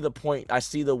I see the point. I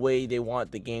see the way they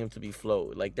want the game to be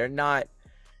flowed. Like they're not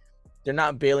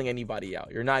bailing anybody out.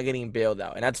 You're not getting bailed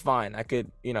out, and that's fine.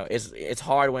 It's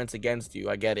hard when it's against you.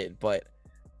 I get it, but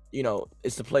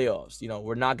it's the playoffs.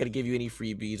 We're not gonna give you any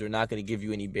freebies. We're not gonna give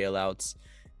you any bailouts,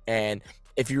 and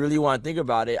if you really want to think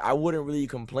about it, I wouldn't really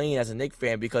complain as a Knicks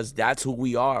fan because that's who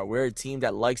we are. We're a team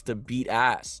that likes to beat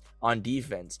ass on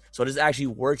defense. So this actually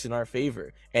works in our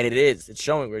favor. And it is. It's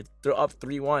showing. We're up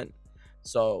 3-1.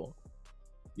 So,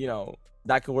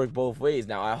 that could work both ways.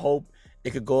 Now, I hope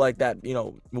it could go like that,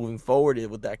 moving forward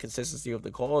with that consistency of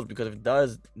the calls, because if it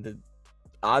does, the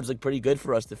odds look pretty good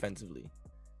for us defensively.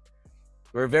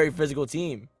 We're a very physical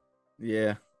team.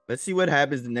 Yeah. Let's see what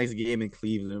happens the next game in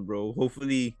Cleveland, bro.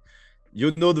 Hopefully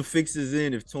you'll know the fix is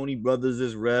in if Tony Brothers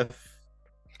is ref.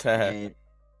 And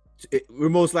we're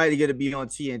most likely going to be on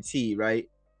TNT, right?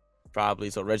 Probably.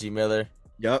 So Reggie Miller.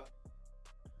 Yep.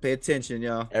 Pay attention,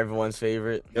 y'all. Everyone's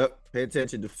favorite. Yep. Pay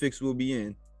attention. The fix will be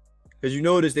in. Because you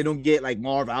notice they don't get like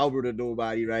Marv Albert or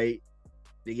nobody, right?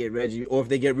 They get Reggie, or if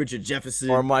they get Richard Jefferson.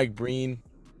 Or Mike Breen.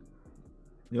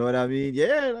 You know what I mean?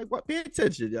 Yeah, like what? Pay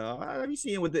attention, y'all. I be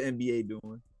seeing what the NBA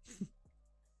doing.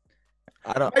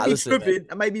 I don't. I might be listen, tripping.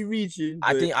 I might be reaching.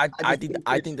 I think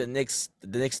the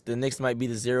Knicks might be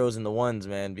the zeros and the ones,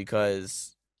 man,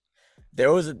 because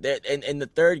there was in the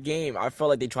third game, I felt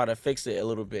like they tried to fix it a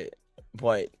little bit,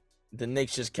 but the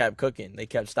Knicks just kept cooking. They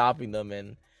kept stopping them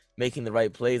and making the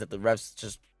right plays that the refs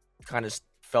just kind of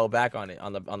fell back on it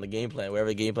on the game plan,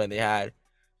 whatever game plan they had,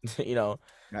 you know.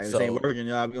 Nah, this ain't So working,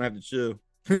 y'all. We gonna have to chill.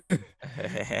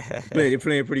 They're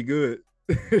playing pretty good.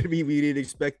 we didn't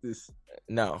expect this.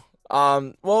 no.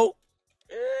 Well,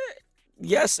 eh,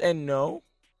 yes and no.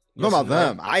 No, Yes about and no.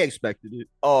 them. I expected it.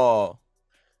 Oh,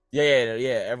 yeah.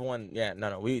 Everyone, yeah.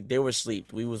 No. They were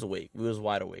asleep. We was awake. We was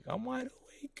wide awake. I'm wide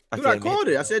awake. Dude, I called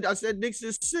it. I said Knicks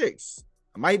is 6.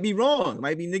 I might be wrong. It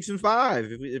might be Knicks in 5.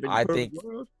 If I think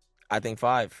I think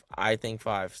 5. I think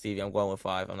 5, Stevie. I'm going with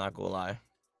 5. I'm not gonna lie.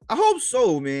 I hope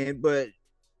so, man. But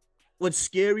what's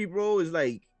scary, bro, is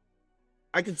like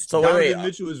I could. So Donovan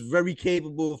Mitchell is very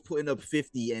capable of putting up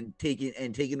 50 and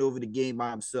taking over the game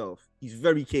by himself. He's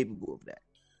very capable of that.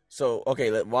 So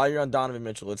okay, while you're on Donovan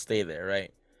Mitchell, let's stay there,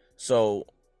 right? So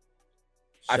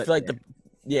I Shut feel like down.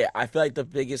 I feel like the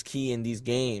biggest key in these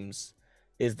games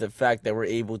is the fact that we're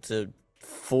able to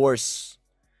force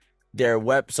their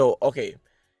weapon. So okay,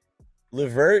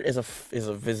 Levert is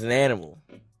an animal.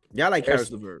 Yeah, I like Karis-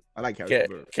 Karis LeVert. I like Karis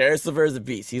LeVert. Karis LeVert is a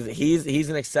beast. He's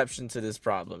an exception to this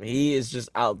problem. He is just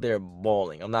out there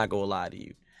balling. I'm not gonna lie to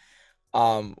you.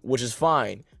 Which is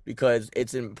fine because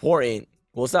it's important.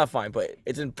 Well, it's not fine, but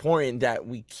it's important that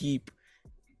we keep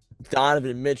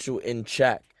Donovan Mitchell in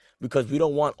check because we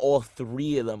don't want all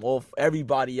 3 of them,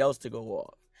 everybody else to go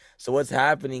off. So what's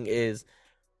happening is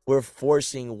we're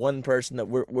forcing one person that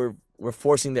we're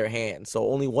forcing their hand. So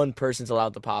only one person's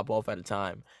allowed to pop off at a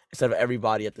time instead of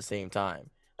everybody at the same time.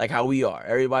 Like how we are.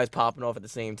 Everybody's popping off at the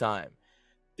same time.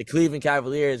 The Cleveland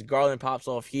Cavaliers, Garland pops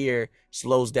off here,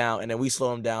 slows down, and then we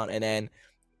slow him down, and then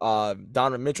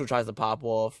Donovan Mitchell tries to pop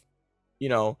off,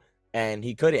 and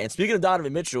he couldn't. And speaking of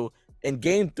Donovan Mitchell, in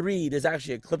Game 3, there's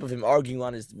actually a clip of him arguing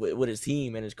with his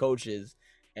team and his coaches,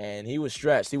 and he was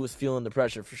stressed. He was feeling the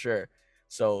pressure for sure.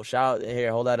 So shout out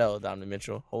here, hold that L, Donovan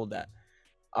Mitchell, hold that.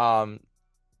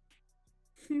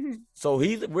 So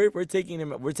we're taking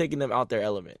them out their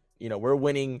element. We're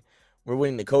winning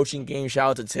the coaching game.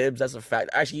 Shout out to Tibbs. That's a fact.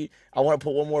 Actually, I want to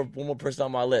put one more person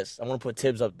on my list. I want to put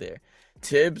Tibbs up there.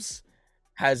 Tibbs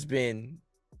has been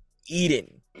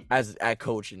eating at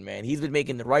coaching, man. He's been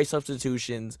making the right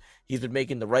substitutions. He's been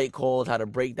making the right calls, how to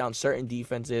break down certain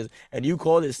defenses. And you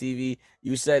called it, Stevie.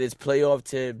 You said it's playoff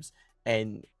Tibbs,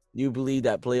 and you believe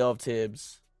that playoff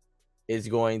Tibbs is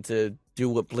going to do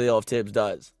what playoff Tibbs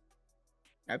does.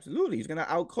 Absolutely. He's gonna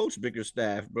outcoach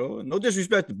Bickerstaff, bro. No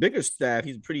disrespect to Bickerstaff.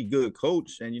 He's a pretty good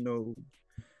coach, and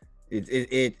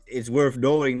it's worth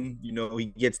knowing, he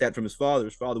gets that from his father.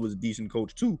 His father was a decent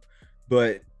coach too.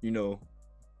 But,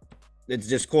 let's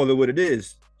just call it what it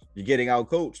is. You're getting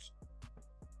outcoached.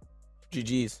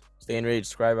 GG's. Stay enraged.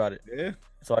 Subscribe about it. Yeah.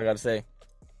 That's all I gotta say.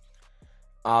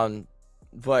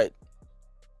 But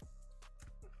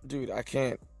dude, I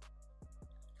can't.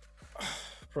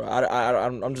 Bro,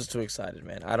 I'm just too excited,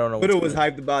 man. I don't know. Twitter was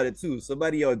hyped about it too.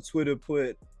 Somebody on Twitter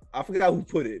I forgot who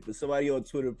put it, but somebody on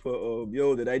Twitter put,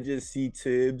 yo, did I just see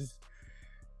Tibbs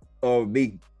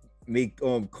make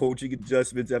coaching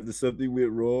adjustments after something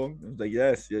went wrong? I was like,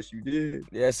 yes, you did.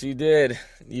 Yes, you did.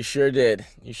 You sure did,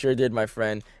 my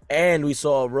friend. And we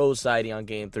saw a Rose sighting on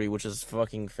Game 3, which is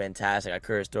fucking fantastic. I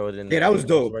cursed, throw it in there. Yeah, that was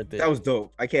dope. That was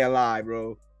dope. I can't lie,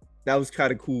 bro. That was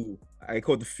kind of cool. I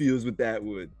caught the feels with that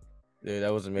one. Dude,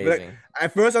 that was amazing. But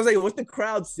at first, I was like, what's the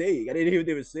crowd saying? I didn't hear what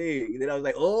they were saying. And then I was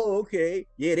like, oh, okay.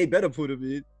 Yeah, they better put him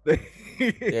in.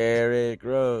 Derrick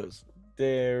Rose.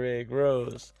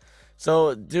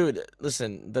 So, dude,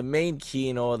 listen, the main key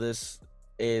in all this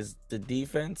is the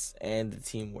defense and the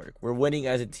teamwork. We're winning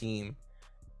as a team,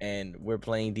 and we're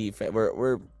playing defense.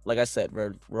 We're like I said,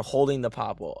 we're holding the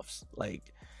pop-offs. Like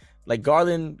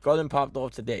Garland popped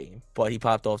off today, but he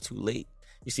popped off too late.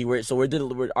 You see,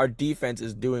 our defense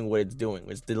is doing what it's doing.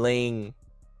 It's delaying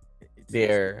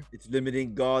it's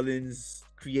limiting Garland's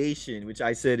creation, which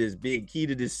I said is big key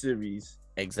to this series.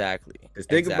 Exactly. Because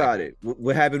think about it.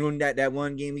 What happened when that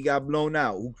one game we got blown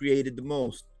out? Who created the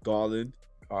most? Garland.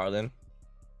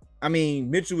 I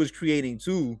mean, Mitchell was creating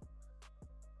too,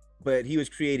 but he was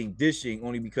creating dishing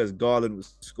only because Garland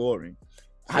was scoring.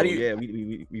 So,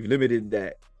 we've limited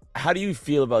that. How do you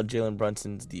feel about Jalen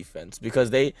Brunson's defense? Because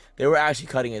they were actually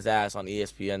cutting his ass on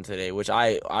ESPN today, which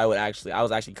I was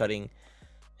actually cutting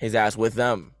his ass with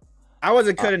them. I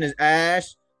wasn't cutting his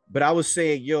ass, but I was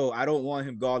saying, yo, I don't want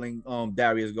him guarding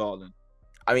Darius Garland.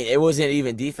 I mean, it wasn't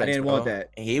even defense. I didn't want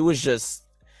that. He was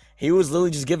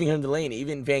literally just giving him the lane.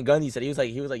 Even Van Gundy said he was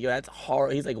like, yo, that's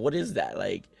horrible. He's like, what is that?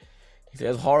 Like, he said,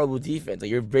 that's horrible defense.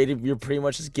 Like you're pretty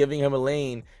much just giving him a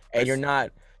lane, and you're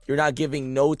not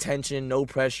giving no tension, no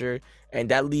pressure, and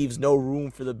that leaves no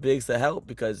room for the bigs to help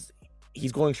because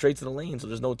he's going straight to the lane, so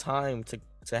there's no time to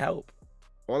help.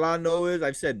 All I know is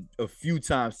I've said a few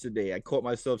times today. I caught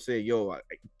myself saying, "Yo,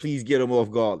 please get him off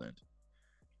Garland.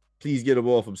 Please get him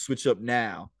off him. Switch up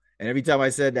now." And every time I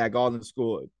said that, Garland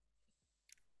scored.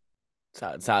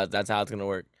 That's how it's gonna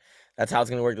work. That's how it's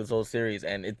gonna work this whole series,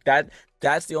 and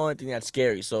that's the only thing that's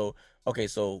scary. So okay,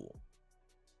 so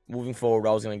moving forward,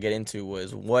 what I was gonna get into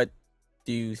was what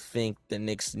do you think the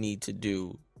Knicks need to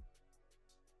do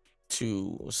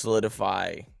to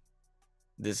solidify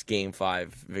this Game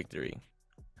 5 victory?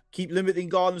 Keep limiting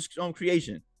Garland's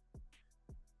creation,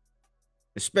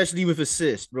 especially with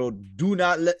assists, bro. Do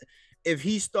not let if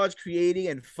he starts creating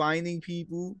and finding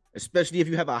people, especially if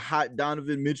you have a hot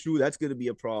Donovan Mitchell, that's gonna be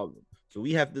a problem. So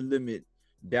we have to limit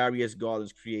Darius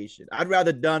Garland's creation. I'd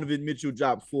rather Donovan Mitchell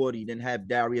drop 40 than have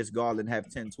Darius Garland have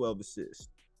 10, 12 assists.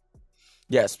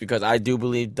 Yes, because I do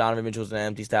believe Donovan Mitchell's an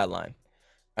empty stat line.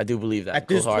 I do believe that At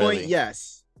this point, wholeheartedly.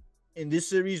 yes. In this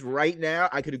series right now,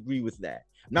 I could agree with that.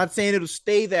 I'm not saying it'll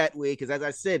stay that way because, as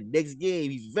I said, next game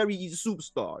he's a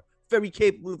superstar, very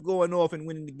capable of going off and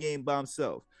winning the game by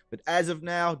himself. But as of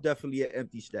now, definitely an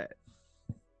empty stat.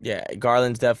 Yeah,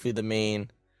 Garland's definitely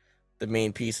the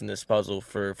main piece in this puzzle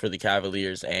for the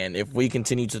Cavaliers. And if we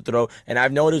continue to throw, and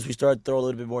I've noticed we started to throw a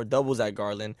little bit more doubles at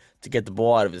Garland to get the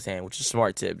ball out of his hand, which is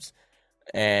smart, Tibbs.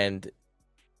 And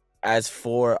as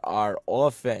for our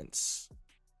offense,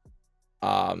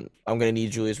 I'm gonna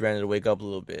need Julius Randle to wake up a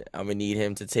little bit. I'm gonna need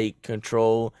him to take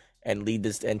control and lead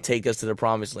this and take us to the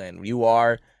promised land. You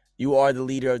are the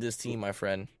leader of this team, my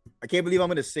friend. I can't believe I'm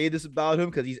going to say this about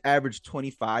him because he's averaged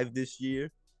 25 this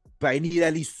year, but I need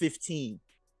at least 15.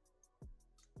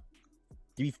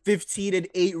 Give me 15 and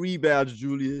 8 rebounds,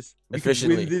 Julius. We can win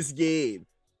Efficiently, this game.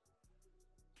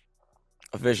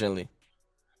 efficiently.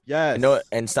 And no, Yes.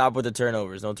 and stop with the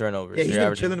turnovers. No Yeah, turnovers. he's You're been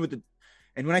averaging. killing with the,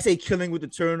 and when I say killing with the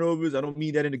turnovers, I don't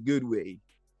mean that in a good way.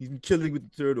 He's been killing with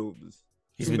the turnovers.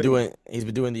 He's Too been many. doing. He's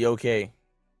been doing the okay.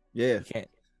 Yeah. You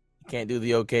can't do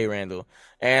the okay, Randall.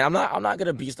 And I'm not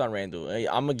gonna beast on Randall. I'm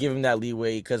gonna give him that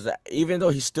leeway because even though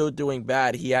he's still doing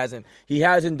bad, he hasn't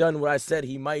done what I said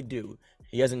he might do.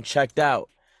 He hasn't checked out.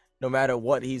 No matter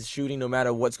what he's shooting, no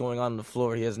matter what's going on the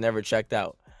floor, he has never checked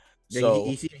out. Yeah, he, So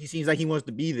he, he seems like he wants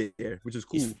to be there, which is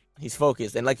he's cool. he's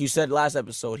focused. And like you said last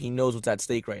episode, he knows what's at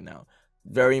stake right now.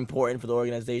 Very important for the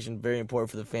organization, very important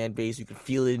for the fan base. You can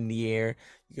feel it in the air.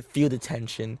 You can feel the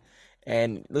tension.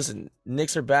 And listen,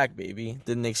 Knicks are back, baby.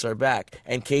 The Knicks are back.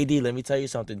 And KD, let me tell you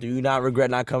something. Do you not regret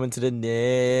not coming to the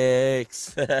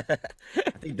Knicks? I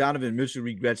think Donovan Mitchell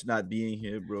regrets not being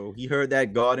here, bro. He heard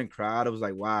that Garden crowd. I was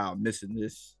like, wow, I'm missing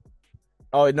this.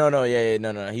 Oh no, no, yeah, yeah,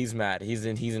 no, no. He's mad. He's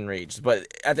enraged. But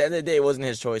at the end of the day, it wasn't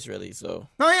his choice really. So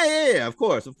Oh yeah. Of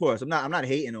course, of course. I'm not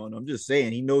hating on him. I'm just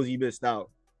saying he knows he missed out.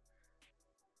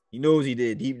 He knows he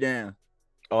did deep down.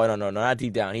 oh no, no, no, not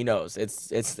deep down. He knows.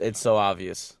 It's so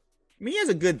obvious. I mean, he has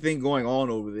a good thing going on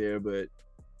over there, but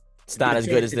It's it's a not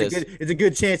good as good chance. as this. It's a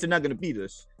good chance they're not gonna beat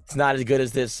us. It's not as good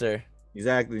as this, sir.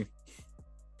 Exactly.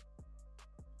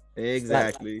 It's not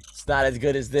Exactly. it's not as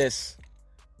good as this.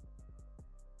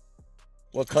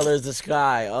 What color is the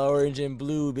sky? Orange and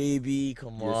blue, baby.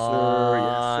 Come Yes, sir.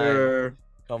 Yes, on. sir.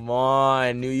 Come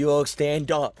on. New York,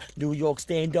 stand up. New York,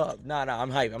 stand up. Nah, I'm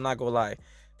hype. I'm not gonna lie.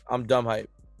 I'm dumb hype.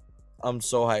 I'm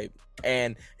so hype.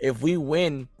 And if we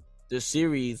win the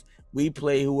series, we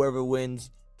play whoever wins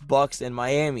Bucks and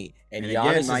Miami. And And Giannis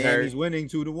again, is Miami's hurt. winning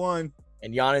 2-1.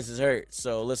 And Giannis is hurt.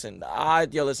 So listen,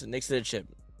 listen, next to the chip.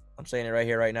 I'm saying it right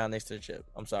here, right now, next to the chip.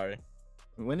 I'm sorry.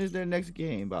 When is their next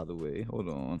game, by the way? Hold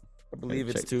on. I believe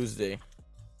it's Check. Tuesday.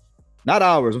 Not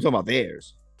ours. I'm talking about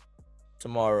theirs.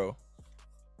 Tomorrow.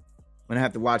 I'm gonna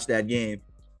have to watch that game.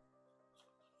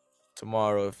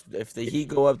 Tomorrow. If the Heat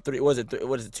go up what is it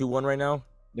 2-1 right now?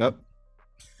 Yep.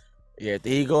 Yeah, if the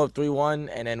Heat go up 3-1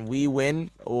 and then we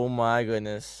win, oh my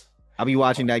goodness. I'll be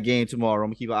watching that game tomorrow. I'm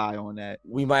gonna keep an eye on that.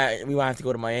 We might have to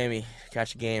go to Miami,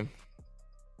 catch a game.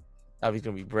 That'd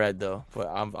gonna be bread though. But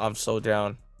I'm so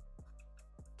down.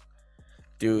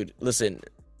 Dude, listen,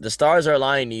 the stars are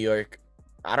aligning, New York.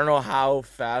 I don't know how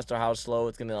fast or how slow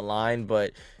it's gonna align,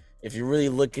 but if you really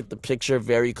look at the picture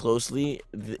very closely,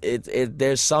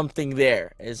 there's something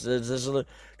there. There's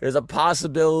a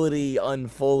possibility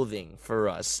unfolding for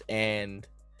us, and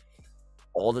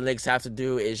all the Knicks have to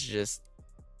do is just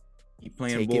Keep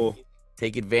playing take ball.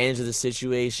 take advantage of the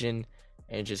situation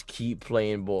and just keep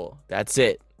playing ball. That's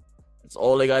it. That's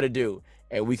all they got to do,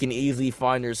 and we can easily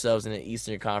find ourselves in an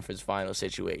Eastern Conference Final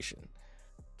situation.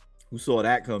 Who saw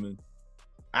that coming?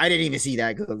 I didn't even see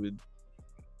that coming.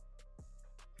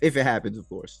 If it happens, of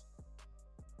course.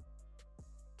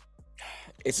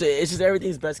 It's just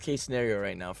everything's best case scenario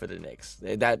right now for the Knicks.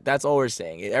 That's all we're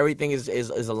saying. Everything is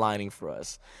aligning for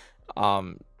us.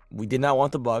 Um, We did not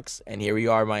want the Bucks, and here we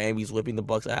are. Miami's whipping the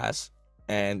Bucks' ass,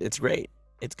 and it's great.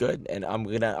 It's good, and I'm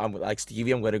like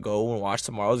Stevie. I'm gonna go and watch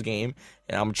tomorrow's game,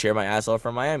 and I'm gonna cheer my ass off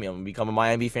for Miami. I'm gonna become a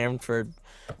Miami fan for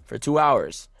 2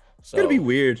 hours. It's gonna be So,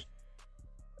 weird.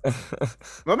 But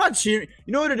I'm not cheering.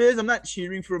 You know what it is? I'm not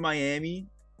cheering for Miami.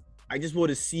 I just want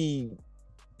to see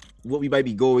what we might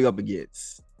be going up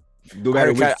against. No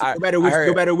matter which,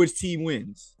 no matter which team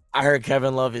wins. I heard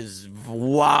Kevin Love is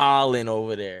wilding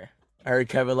over there. I heard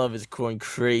Kevin Love is going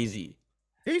crazy.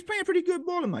 Yeah, he's playing pretty good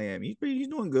ball in Miami. He's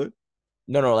doing good.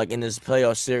 No, like in this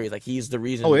playoff series, like he's the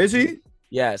reason. Oh, is he?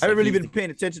 Yes. I haven't really been paying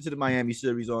attention to the Miami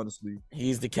series, honestly.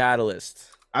 He's the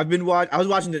catalyst. I've been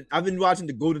watching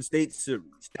the Golden State series.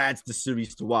 That's the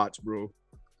series to watch, bro.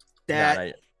 Bro,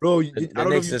 I don't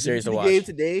know if you see the game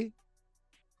today.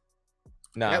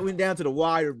 No, that went down to the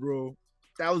wire, bro.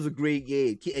 That was a great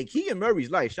game. And Keegan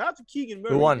Murray's like, shout out to Keegan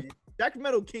Murray. Who won? Man.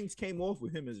 Sacramento Kings came off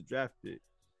with him as a draft pick.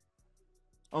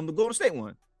 The Golden State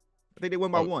one. I think they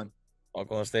won by 1. Oh,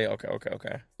 Golden State.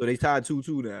 Okay. So they tied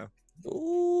 2-2 now.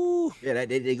 Ooh. Yeah,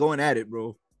 they going at it,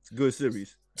 bro. It's a good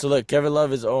series. So look, Kevin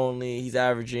Love is he's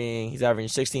averaging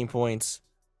 16 points.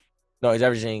 No, he's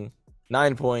averaging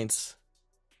 9 points,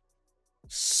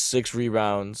 6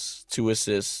 rebounds, 2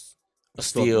 assists, a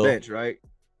steal. Bench, right?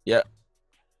 Yeah.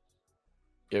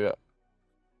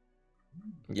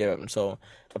 So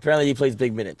apparently he plays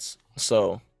big minutes.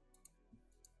 So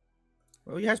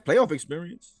well, he has playoff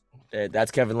experience.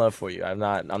 That's Kevin Love for you. I'm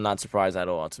not surprised at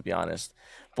all, to be honest.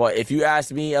 But if you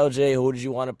asked me, LJ, who did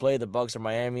you want to play, the Bucks or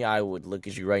Miami? I would look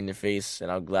at you right in the face,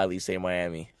 and I'll gladly say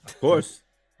Miami. Of course,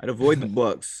 I'd avoid the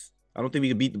Bucks. I don't think we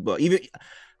could beat the Bucks.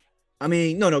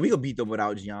 No, we could beat them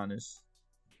without Giannis.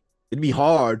 It'd be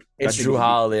hard. It's Drew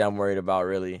Holiday I'm worried about,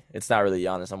 really. It's not really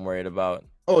Giannis I'm worried about.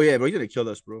 Oh, yeah, bro. He's going to kill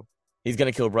us, bro. He's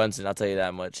going to kill Brunson, I'll tell you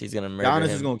that much. He's going to murder Giannis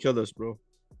him. is going to kill us, bro.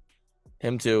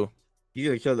 Him too. He's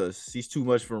going to kill us. He's too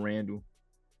much for Randall.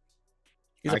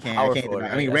 I can't deny.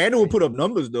 I mean, Randall will put up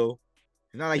numbers, though.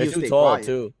 It's not like he'll stay tall, quiet.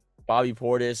 Too. Bobby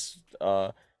Portis,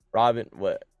 Brook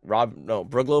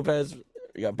Lopez.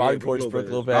 You got Bobby Portis, Brook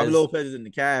Lopez. Bobby Lopez is in the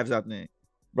Cavs, I think.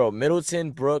 Bro,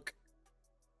 Middleton, Brook,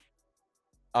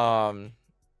 Drew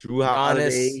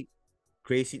Holiday,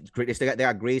 Gracie. They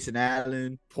got Grayson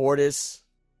Allen, Portis.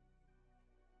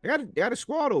 They got a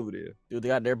squad over there, dude.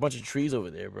 They're a bunch of trees over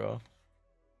there, bro.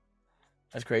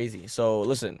 That's crazy. So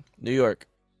listen, New York,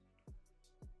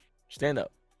 stand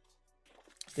up,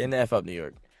 stand the F up, New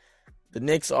York. The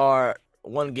Knicks are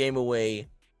 1 game away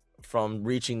from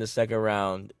reaching the second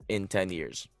round in 10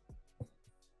 years.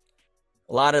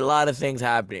 A lot of things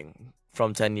happening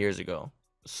from 10 years ago.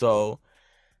 So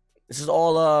this is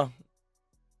all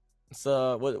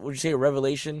what would you say, a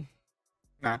revelation?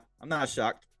 Nah, I'm not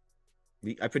shocked.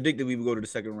 I predicted we would go to the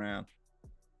second round.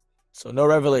 So no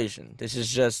revelation. This is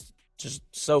just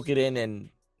soak it in, and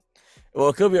well,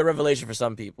 it could be a revelation for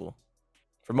some people.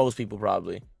 For most people,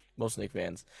 probably. Most Knicks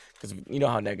fans, because you know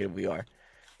how negative we are.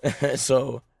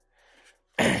 So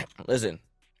listen,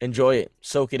 enjoy it,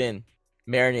 soak it in,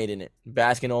 marinate in it,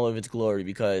 bask in all of its glory.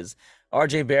 Because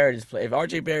RJ Barrett if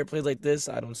RJ Barrett plays like this,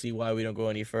 I don't see why we don't go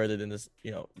any further than this.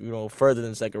 Further than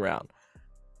the second round.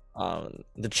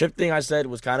 The chip thing I said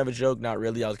was kind of a joke, not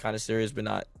really. I was kind of serious, but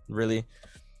not really.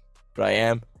 But I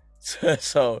am.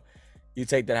 So you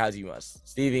take that as you must.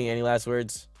 Stevie, any last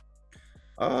words?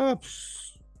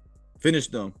 Finish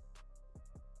them.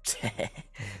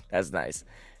 That's nice.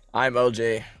 I'm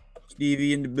LJ.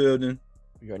 Stevie in the building.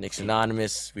 We are Knicks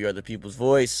Anonymous. We are the people's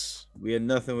voice. We are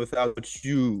nothing without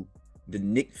you, the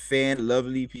Knicks fan,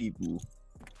 lovely people.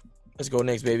 Let's go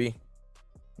Knicks, baby.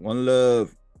 One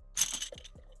love.